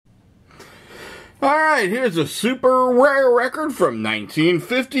Alright, here's a super rare record from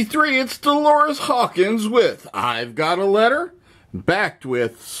 1953. It's Dolores Hawkins with I've Got a Letter, backed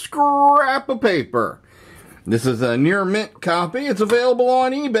with Scrap of Paper. This is a near mint copy. It's available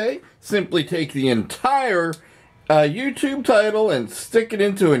on eBay. Simply take the entire YouTube title and stick it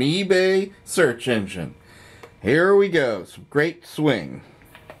into an eBay search engine. Here we go. Some great swing.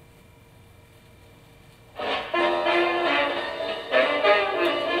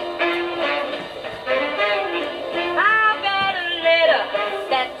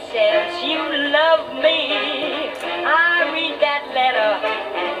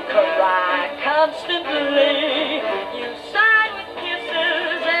 Constantly, you sighed with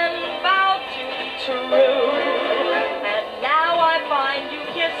kisses and vowed to be true. And now I find you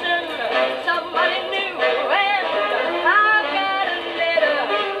kissing somebody new. And I've got a letter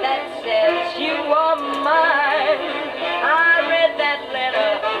that says you are mine. I read that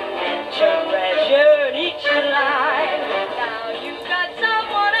letter and treasured each line. Now you've got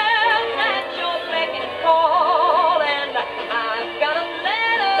someone else at your beck and call, and I've got a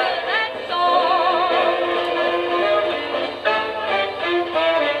letter that's all.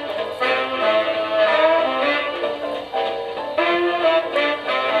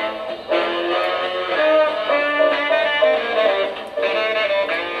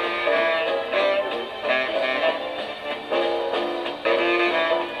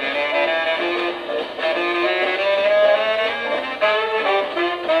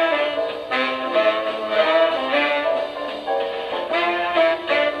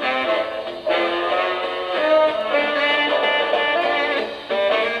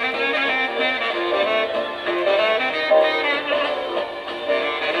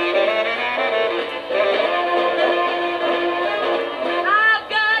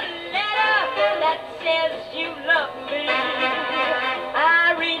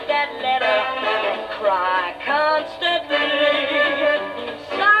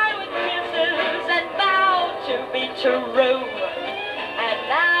 True, and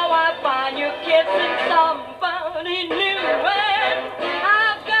now I find you kissing somebody new. And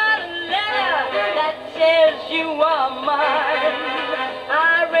I've got a letter that says you are mine.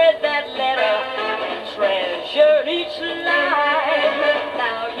 I read that letter and treasured each line.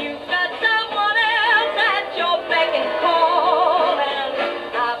 Now you've got someone else at your beck and call,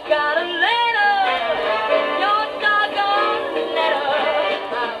 and I've got a letter, your doggone letter.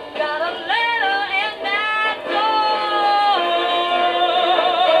 I've got a letter, and that's all.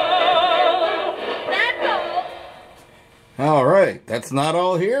 Alright, that's not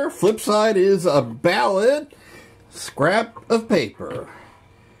all here. Flip side is a ballad, Scrap of Paper.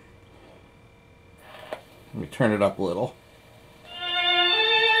 Let me turn it up a little.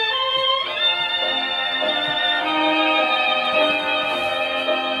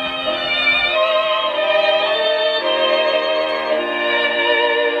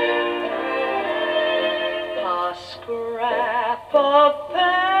 A scrap of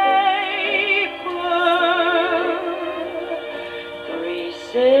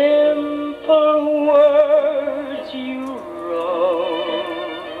simple words you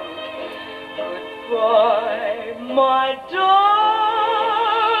wrote. Goodbye, my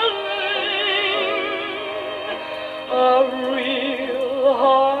darling. A real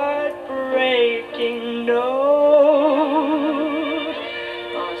heartbreaking note.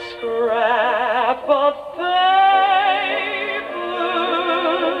 A scrap of paper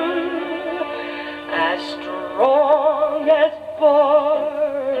as strong as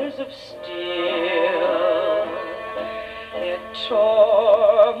bars of steel. It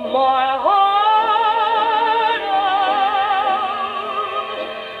tore my heart out,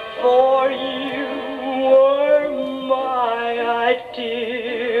 for you were my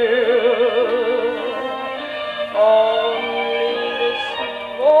ideal. Only this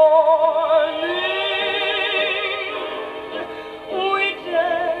morning we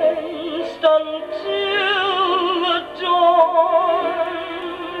danced until the dawn.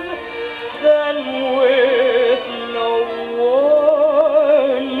 Then with no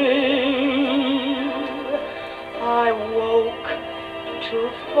warning, I woke to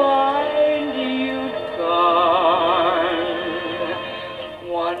find you gone.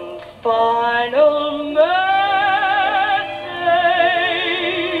 One final message,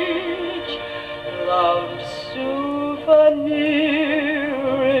 love's souvenir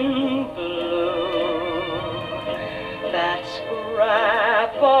in blue. That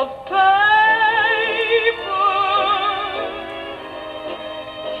scrap of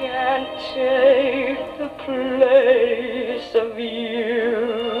can't take the place of you.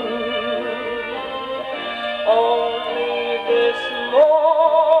 Only this morning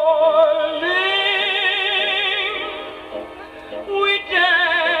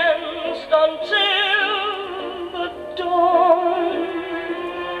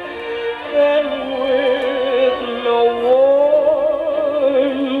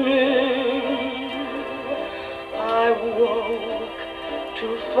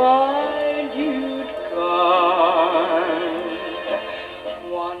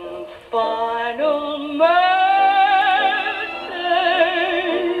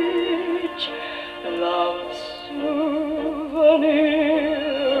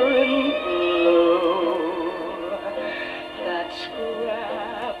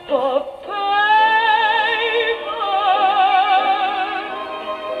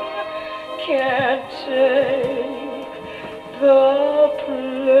can't take the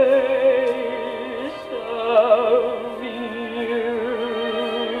place of you.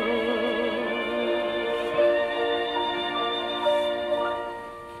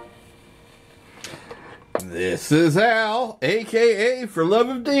 This is Al, aka For Love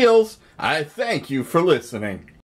of Deals. I thank you for listening.